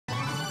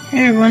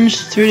Hey everyone,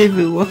 it's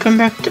 3DB. Welcome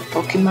back to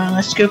Pokemon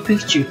Let's Go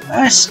Pikachu.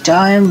 Last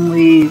time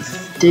we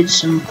did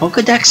some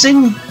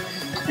Pokedexing.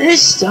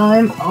 This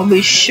time I'll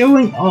be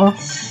showing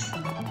off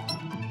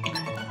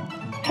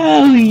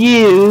how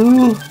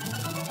you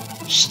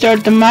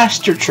start the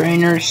Master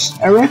Trainers.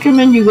 I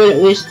recommend you get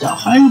at least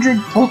 100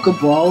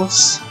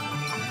 Pokeballs,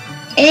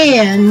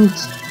 and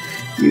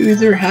you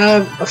either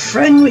have a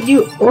friend with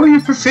you or you're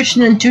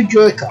proficient in 2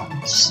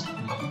 Joy-Cons,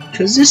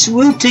 because this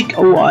will take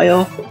a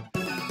while.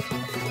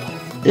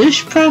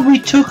 This probably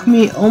took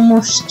me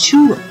almost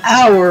 2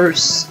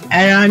 hours,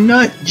 and I'm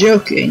not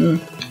joking.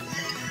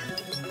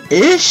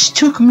 This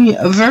took me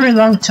a very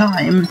long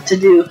time to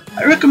do.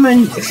 I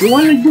recommend, if you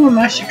want to do a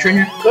Master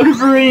Trainer, go to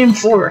Viridian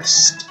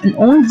Forest, and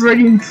only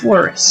Viridian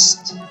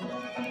Forest.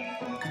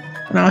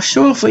 And I'll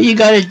show off what you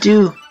gotta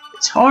do.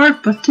 It's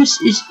hard, but this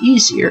is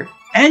easier.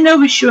 And I'll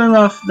be showing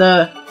off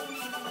the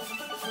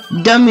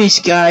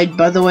Dummies Guide,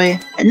 by the way.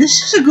 And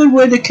this is a good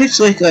way to catch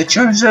like a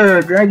Charizard or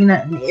a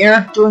Dragonite in the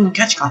air doing a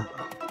catch combo.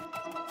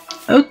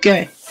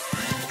 Okay,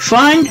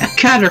 find a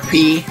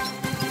Caterpie.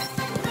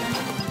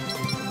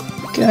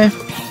 Okay,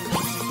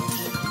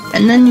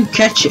 and then you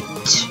catch it,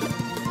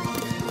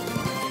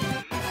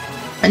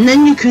 and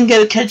then you can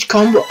get a catch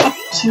combo up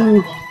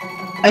to,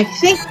 I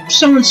think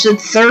someone said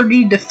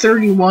 30 to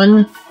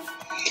 31,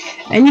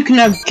 and you can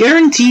have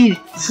guaranteed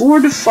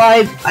 4 to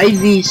 5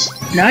 IVs.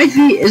 An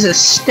IV is a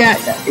stat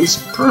that is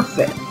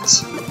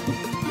perfect,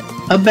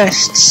 a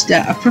best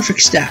stat, a perfect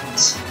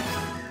stat.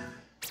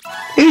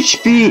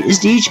 HP is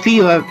the HP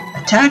you have.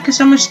 Attack is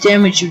how much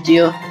damage you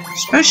deal.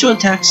 Special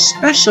attacks,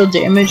 special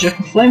damage, like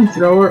a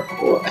flamethrower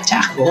or a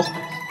tackle,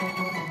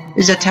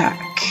 is attack.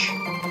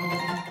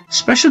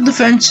 Special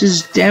defense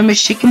is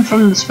damage taken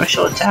from the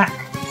special attack.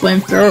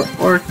 Flamethrower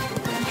or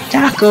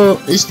tackle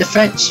is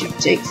defense you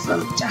take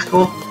from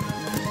tackle.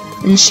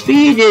 And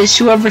speed is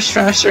whoever's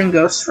faster and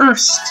goes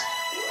first.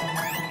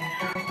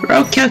 They're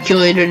all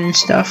calculated and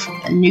stuff,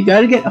 and you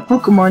gotta get a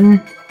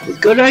Pokemon with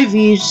good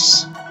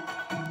IVs.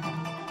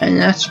 And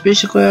that's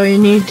basically all you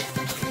need.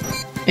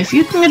 If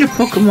you can get a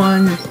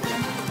Pokemon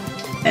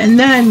and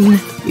then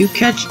you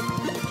catch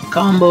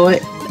combo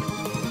it,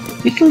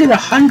 you can get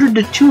 100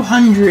 to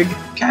 200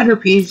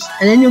 Caterpies,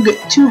 and then you'll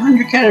get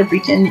 200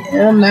 Caterpie candy, and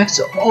it'll max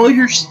out all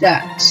your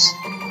stats.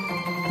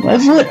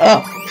 Level it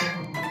up,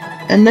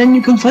 and then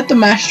you can put the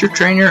Master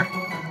Trainer.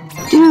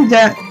 Do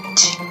that,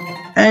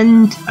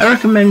 and I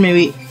recommend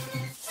maybe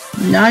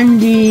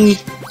 90.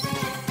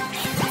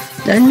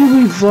 Then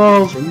you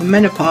evolve in the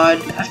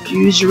Metapod after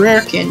you use your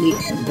rare candy,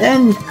 and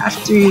then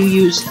after you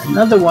use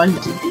another one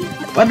to be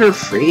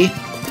Butterfree,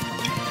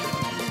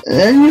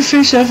 then you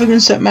face off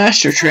against that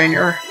Master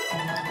Trainer,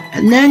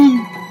 and then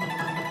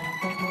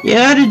you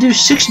gotta do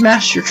 6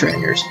 Master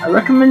Trainers. I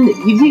recommend the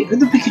Eevee or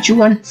the Pikachu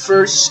one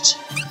first,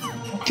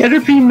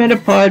 Caterpie,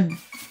 Metapod,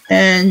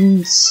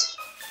 and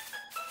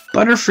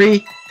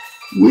Butterfree,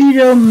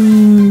 Weedle,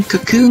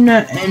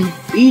 Kakuna, and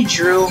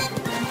Beedrill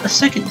a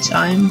second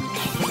time.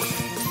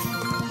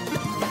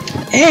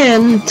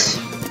 And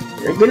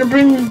you're gonna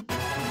bring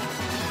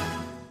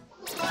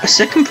a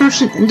second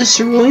person into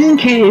Cerulean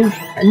Cave,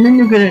 and then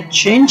you're gonna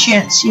chain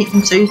Chansey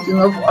until you can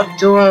level up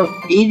to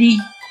 80.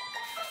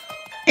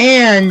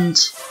 And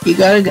you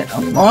gotta get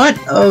a lot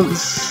of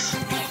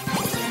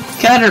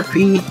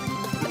Caterpie.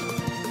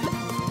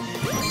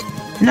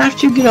 And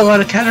after you get a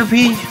lot of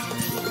Caterpie,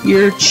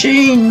 your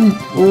chain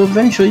will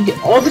eventually get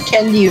all the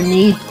candy you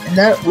need, and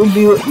that will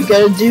be what you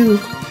gotta do.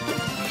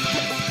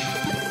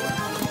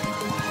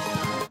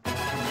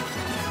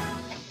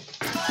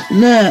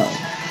 Now,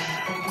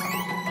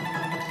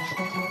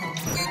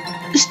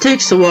 this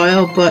takes a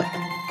while, but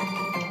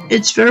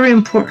it's very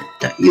important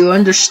that you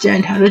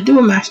understand how to do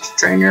a Master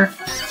Trainer.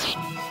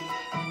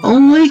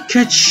 Only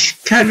catch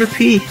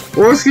Caterpie,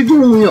 or if you're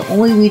doing Weedle,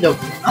 only Weedle,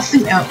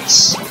 nothing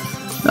else.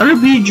 Not a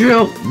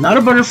Beedrill, not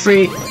a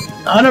Butterfree,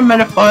 not a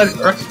Metapod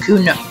or a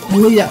Kakuna.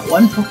 Only that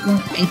one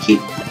Pokemon, and keep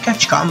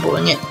catch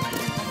comboing it.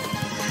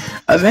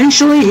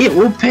 Eventually, it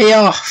will pay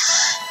off.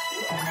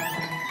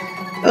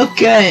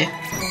 Okay.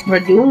 We're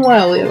doing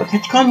well. We have a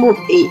catch combo of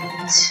 8.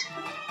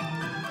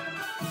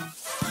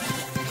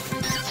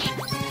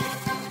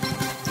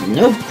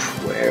 Nope,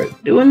 we're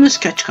doing this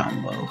catch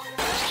combo.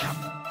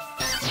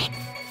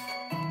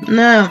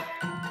 Now,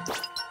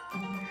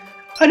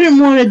 I didn't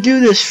want to do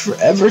this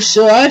forever,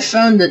 so I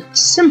found a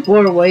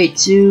simpler way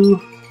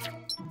to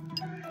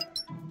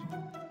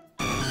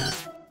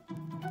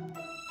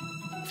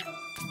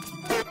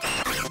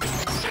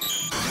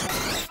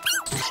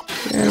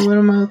what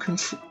am I looking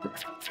for?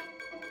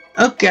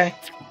 Okay.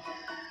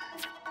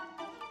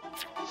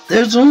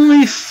 There's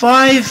only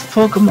 5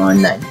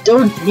 Pokemon that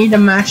don't need a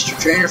Master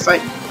Trainer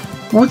fight.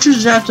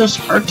 Moltres, Zapdos,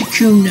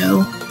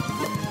 Articuno,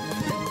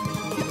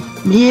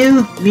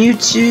 Mew,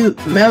 Mewtwo,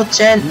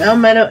 Meltan,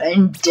 Melmetal,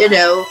 and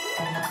Ditto.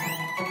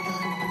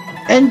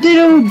 And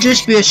Ditto would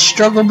just be a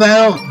struggle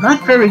battle,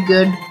 not very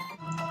good.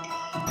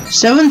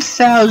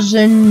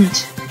 7,000,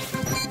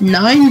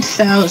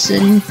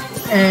 9,000,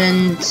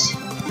 and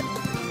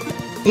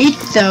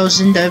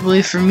 8,000, I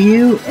believe, from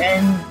you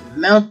and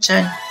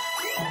Melton.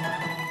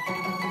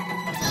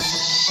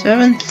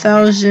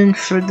 7,000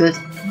 for the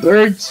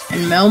birds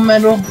and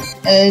Melmetal,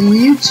 and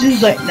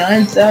Mewtwo's like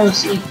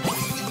 9,000.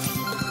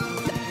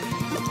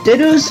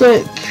 Ditto's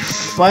like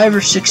 5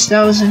 or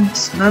 6,000.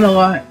 It's not a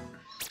lot.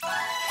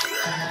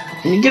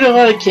 And you get a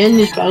lot of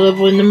candies by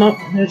leveling them up.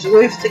 There's a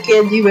way for the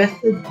candy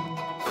method,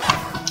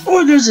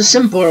 or there's a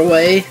simpler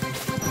way,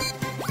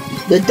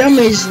 the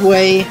dummies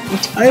way,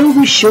 which I will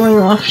be showing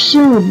off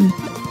soon.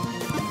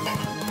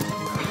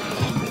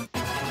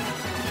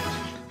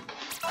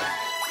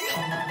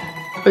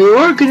 But you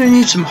are going to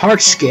need some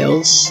heart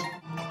scales.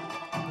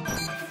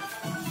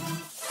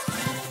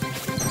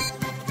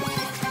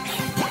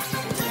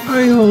 How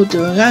are you all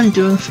doing? I'm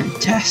doing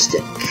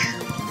fantastic.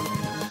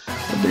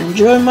 I've been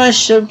enjoying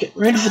myself,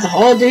 getting ready for the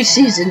holiday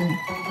season.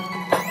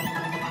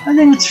 I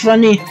think it's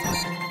funny.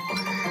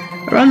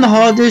 Around the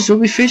holidays, we'll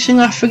be facing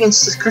off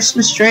against the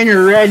Christmas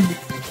trainer Red.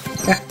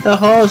 Deck the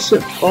halls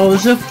with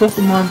balls of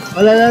Pokemon.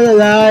 La la la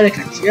la, to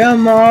catch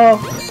them all.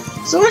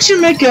 So I should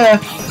make a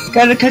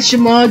gotta catch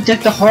them all,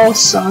 deck the hall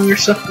song or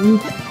something.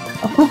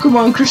 A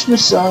Pokemon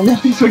Christmas song,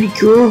 that'd be pretty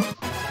cool.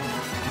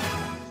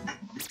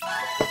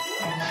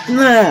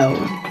 Now,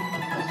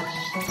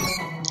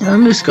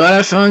 I'm just glad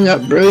I found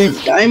that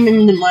brilliant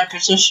diamond in my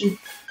possession.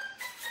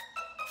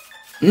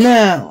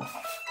 Now,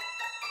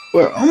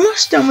 we're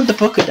almost done with the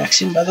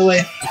Pokédexing, by the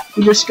way.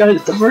 We just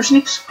got the version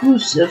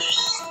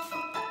exclusives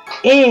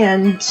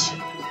and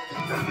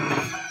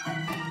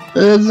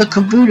the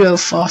Kabuto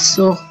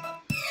fossil.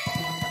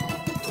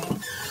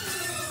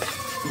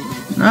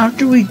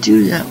 After we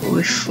do that, we'll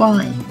be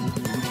fine.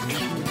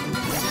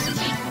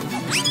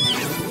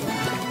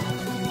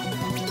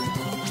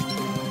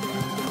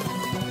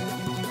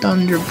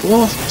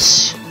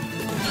 Thunderbolts.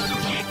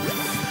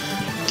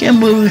 Can't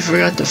believe we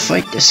forgot to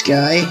fight this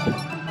guy.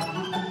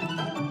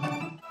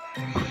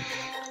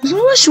 There's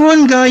always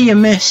one guy you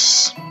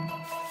miss.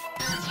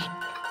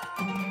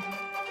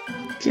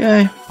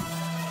 Okay.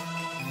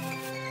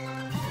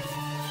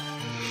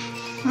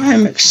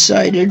 I'm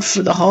excited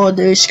for the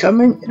holidays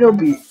coming. It'll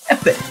be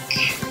epic.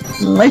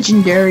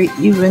 Legendary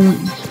even.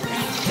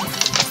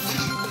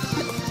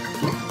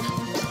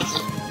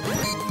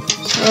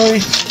 Sorry,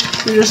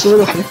 for just a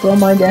little bit on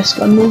my desk.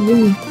 I'm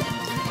moving.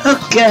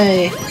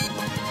 Okay.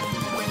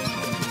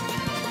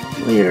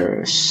 We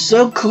are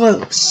so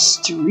close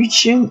to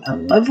reaching a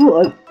level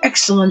of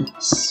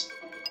excellence.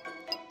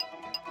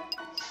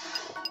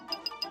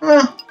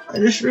 Oh, I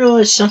just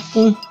realized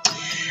something.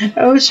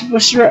 I was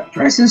supposed to wrap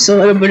presents a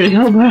little bit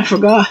ago, but I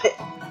forgot.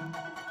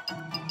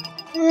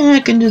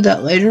 I can do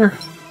that later.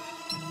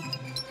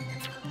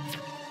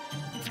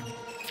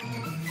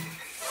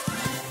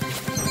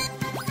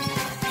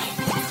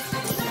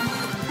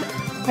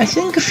 I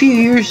think a few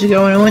years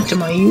ago when I went to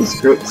my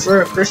youth group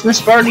for a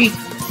Christmas party,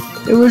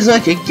 it was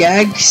like a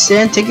gag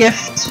Santa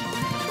gift.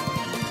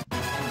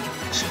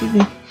 Excuse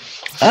me.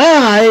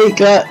 I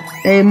got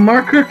a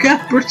marker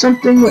cap or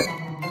something with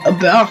a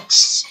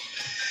box.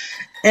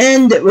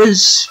 And it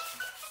was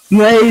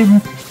very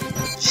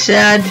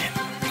sad.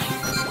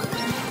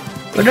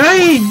 But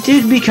I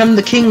did become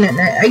the king that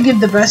night. I gave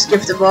the best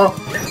gift of all.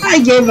 I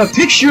gave a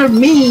picture of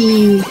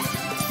me.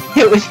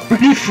 It was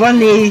pretty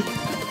funny.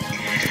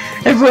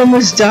 Everyone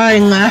was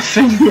dying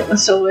laughing. It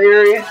was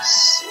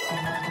hilarious.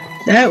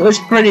 That was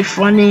pretty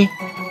funny.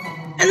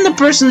 And the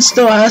person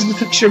still has the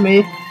picture of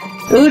me.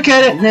 They look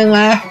at it and they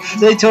laugh.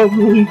 They told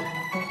me.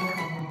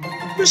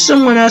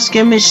 Someone else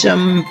gave me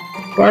some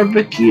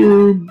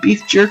barbecue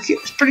beef jerky.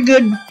 It was pretty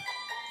good.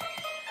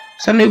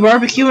 Sunday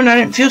barbecue and I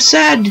didn't feel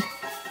sad.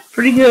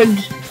 Pretty good.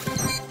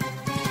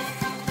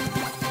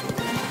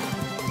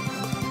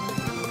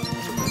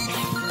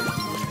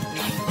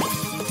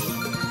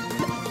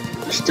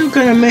 Still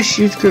gonna miss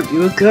youth group. You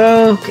would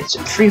go, get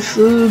some free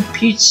food,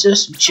 pizza,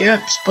 some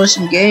chips, play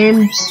some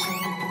games,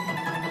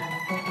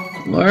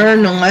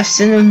 learn a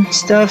lesson and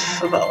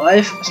stuff about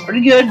life. It's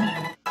pretty good.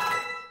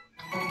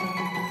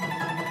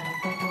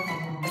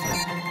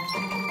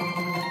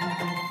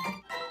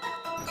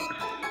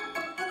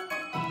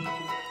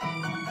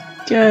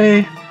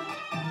 Okay.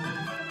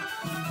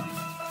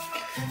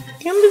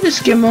 Can't believe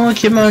this game only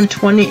came out in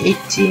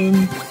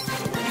 2018.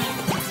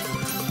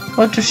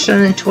 Ultra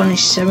Sun in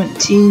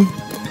 2017.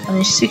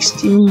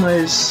 2016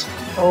 was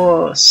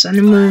Sun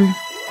and Moon.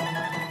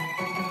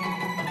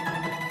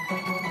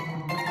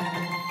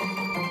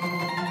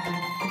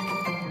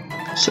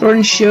 Sword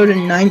and Shield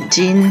in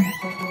 19.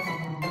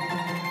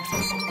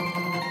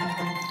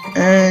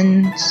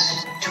 And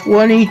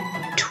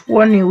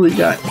 2020 we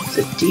got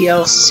the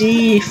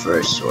DLC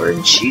for Sword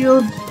and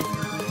Shield.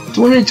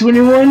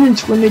 2021 and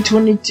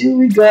 2022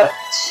 we got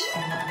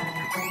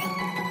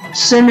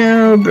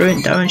Sinnoh,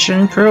 Brilliant Diamond,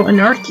 Shining Pearl, and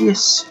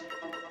Arceus.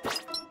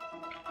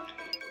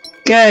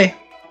 Okay.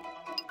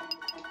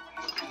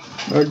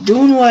 We're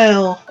doing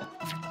well.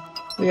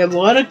 We have a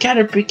lot of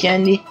Caterpie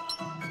candy.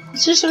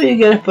 It's just how you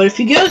get it, but if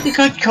you get like a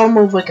cut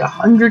combo of like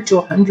 100 to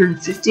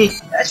 150,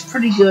 that's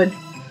pretty good.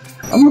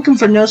 I'm looking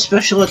for no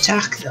special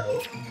attack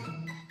though.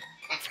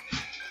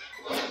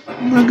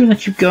 We're gonna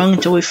keep going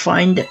until we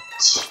find it.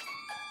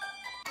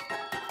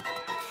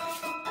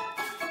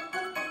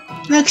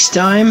 next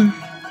time,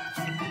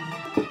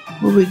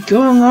 we'll be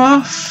going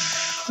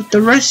off with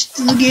the rest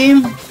of the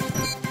game,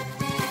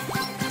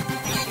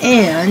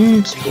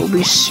 and we'll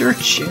be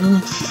searching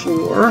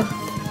for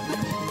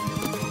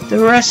the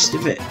rest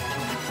of it.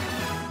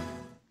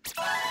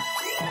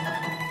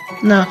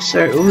 No,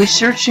 sorry, we'll be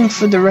searching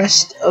for the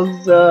rest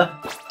of the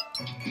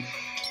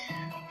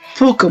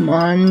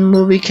Pokemon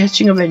we'll be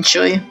catching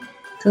eventually.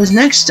 Because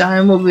next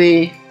time we'll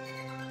be...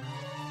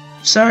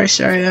 Sorry,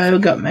 I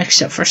got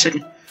mixed up for a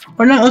second.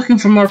 We're not looking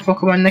for more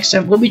Pokemon next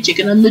time. We'll be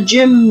taking on the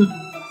gym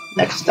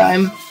next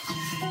time.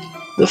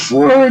 The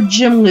 4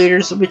 gym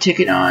leaders will be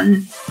taken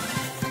on.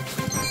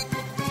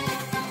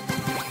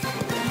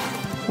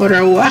 With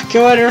our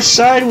Wacko at our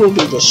side, we'll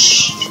be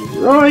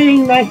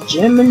destroying that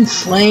gym in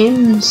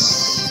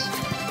flames.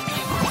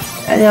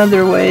 Any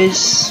other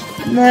ways?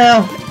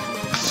 No.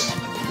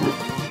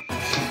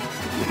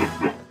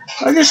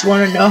 I just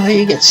want to know how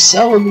you get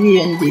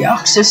Celebi and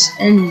Deoxys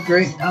and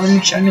Great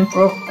Diamond Shining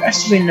Pearl. There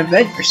has to be an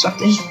event or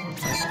something.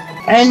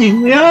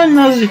 And we all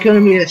know there's going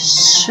to be a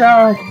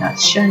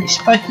shiny,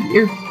 spiky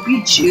ear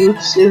Pikachu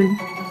soon.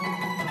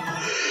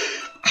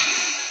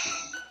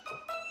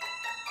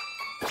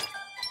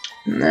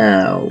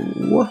 Now,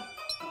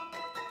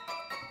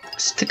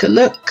 let's take a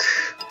look.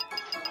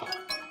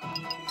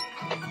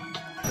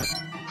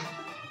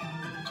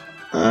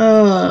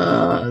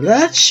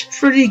 That's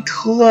pretty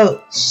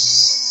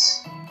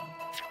close.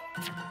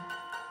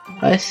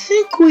 I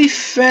think we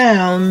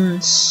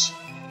found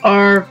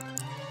our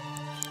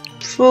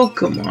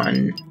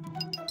Pokemon.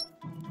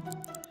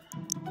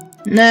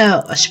 Now,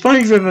 a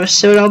SpongeBob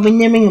episode, I'll be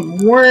naming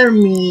him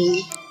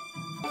Wormy.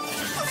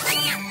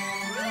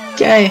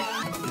 Okay.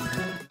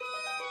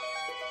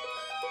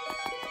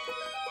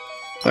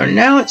 For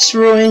now it's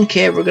ruined.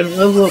 Okay, we're gonna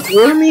level up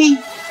Wormy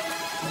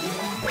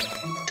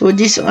to a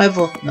decent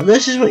level. Now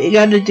this is what you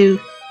gotta do.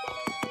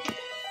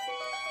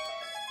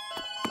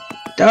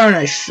 Darn,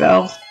 I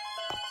fell.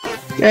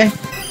 Okay.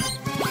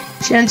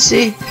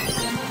 Chansey,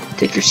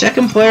 take your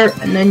second player,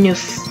 and then you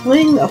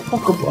fling a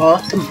Pokeball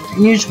at them,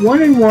 and use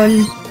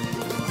 1-on-1,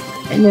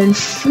 and then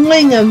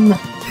fling them,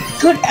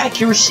 good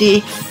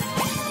accuracy,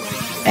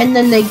 and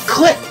then they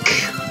click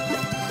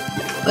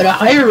at a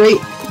higher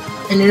rate,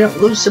 and you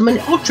don't lose so many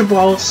Ultra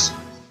Balls.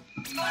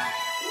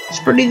 It's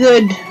pretty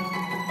good.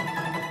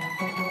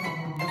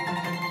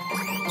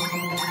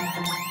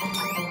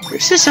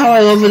 This is how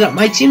I leveled up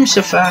my team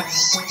so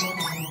fast.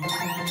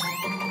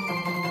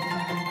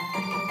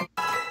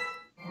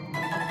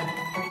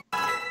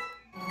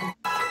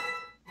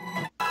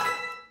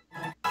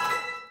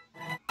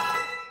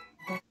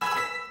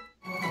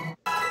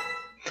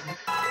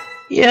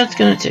 Yeah, it's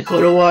gonna take a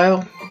little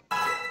while.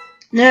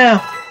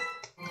 Now,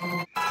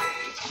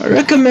 I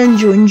recommend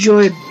you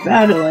enjoy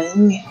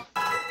battling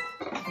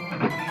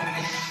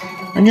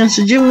against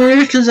the gym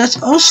leader, because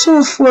that's also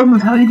a form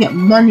of how you get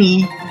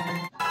money.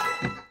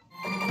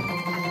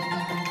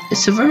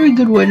 It's a very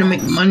good way to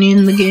make money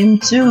in the game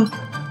too.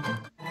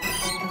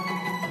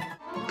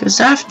 Because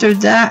after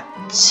that,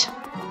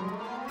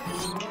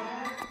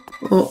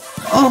 we'll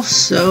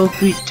also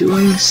be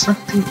doing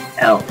something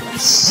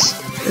else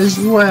as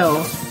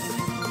well.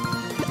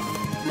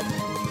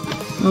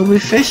 We'll be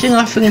facing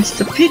off against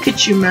the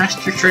Pikachu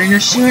Master Trainer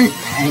soon,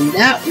 and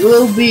that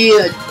will be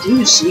a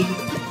doozy.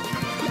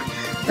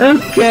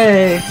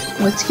 Okay,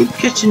 let's keep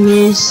catching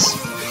these.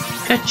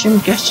 Catch him,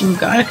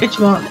 gotta catch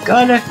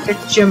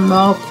him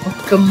all,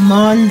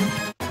 Pokemon.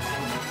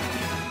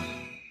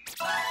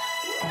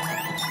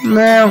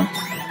 Now,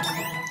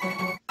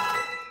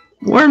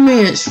 Wormy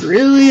is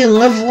really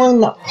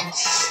leveling up.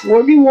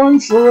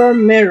 41 for our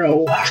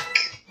Marowak.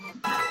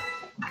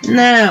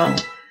 Now,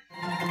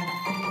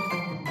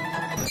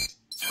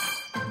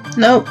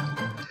 nope.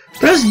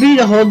 Press B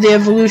to hold the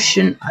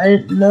evolution. I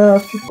didn't know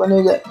if people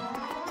knew that.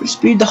 Press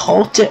B to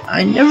halt it.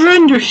 I never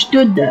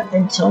understood that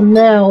until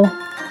now.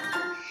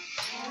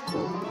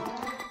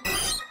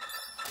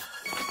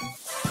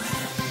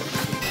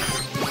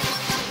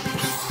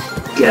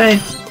 Okay,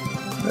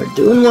 we're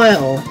doing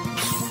well.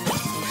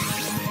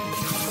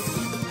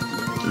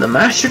 The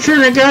Master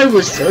Trainer guide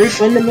was very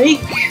fun to make,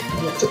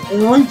 and it took a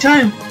long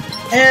time.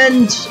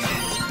 And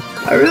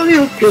I really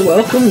hope you're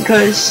welcome,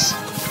 because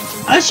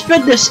I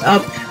sped this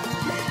up.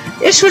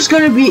 This was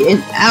going to be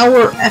an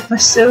hour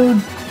episode,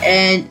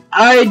 and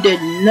I did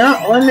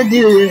not want to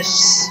do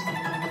this.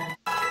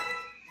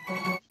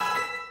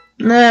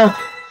 Now,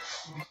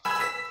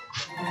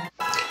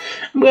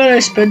 I'm glad I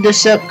sped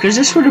this up, because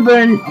this would have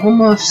been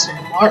almost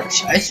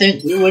March, I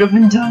think we would have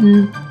been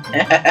done.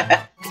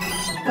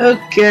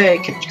 Okay,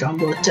 catch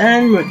combo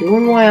 10, we're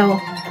doing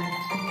well.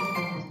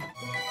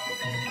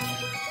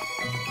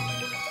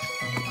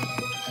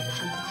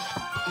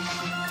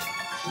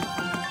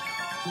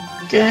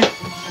 Okay,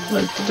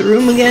 let's to the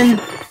room again.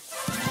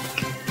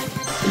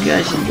 If you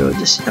guys enjoyed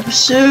this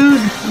episode,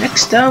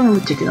 next time we'll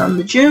be taking on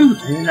the gym,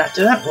 and then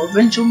after that we'll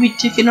eventually be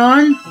taking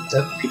on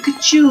the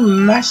Pikachu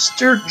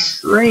Master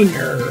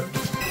Trainer.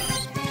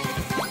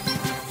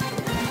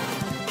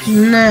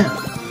 Now,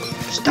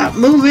 stop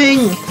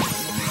moving!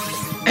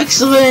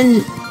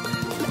 Excellent!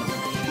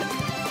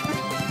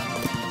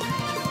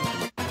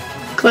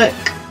 Click.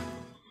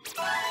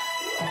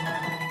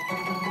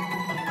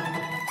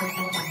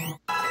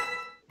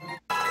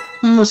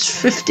 Almost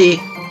 50.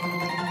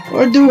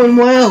 We're doing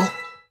well.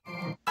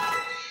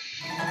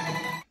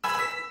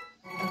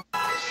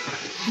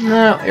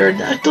 Now,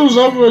 Aerodactyl's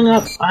leveling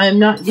up. I am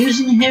not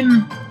using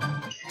him.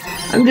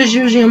 I'm just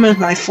using him as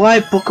my fly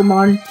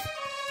Pokemon.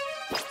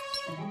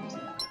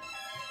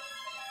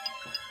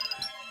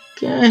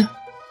 Okay.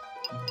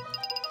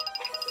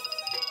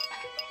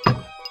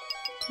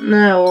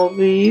 Now we'll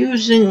be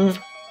using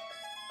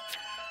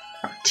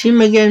our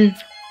team again.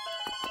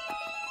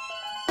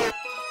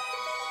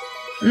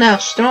 Now,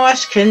 Snow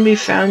Ice can be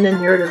found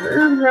in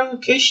your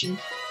location.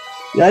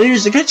 You gotta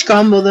use the catch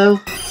combo though.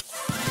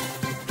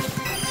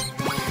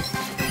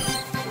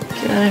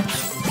 Okay.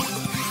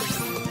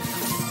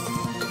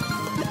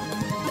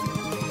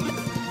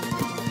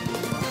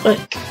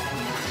 Click.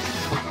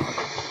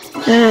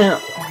 Now,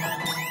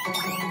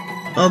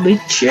 I'll be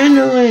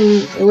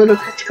channeling a little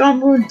catch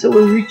combo until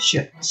we reach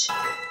it.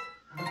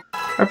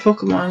 Our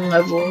Pokemon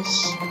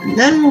levels. And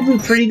then we'll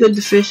be pretty good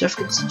to face off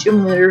against the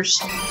gym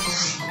leaders.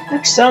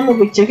 Next time we'll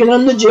be taking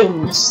on the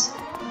gyms.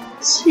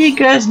 See you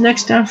guys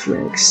next time for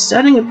an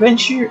exciting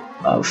adventure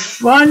of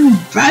fun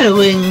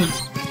battling.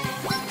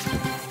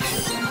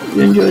 If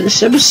you enjoyed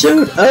this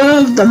episode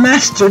of the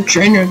Master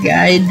Trainer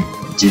Guide,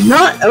 which is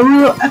not a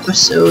real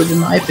episode in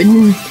my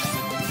opinion,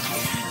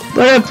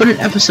 but I put an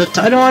episode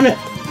title on it.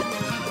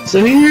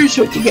 So here's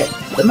what you get,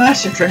 the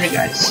Master Trainer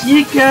Guide. See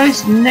you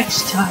guys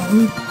next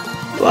time.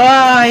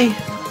 Bye.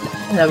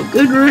 And have a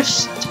good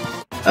rest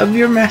of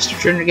your Master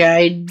Trainer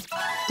Guide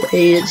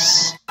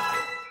days.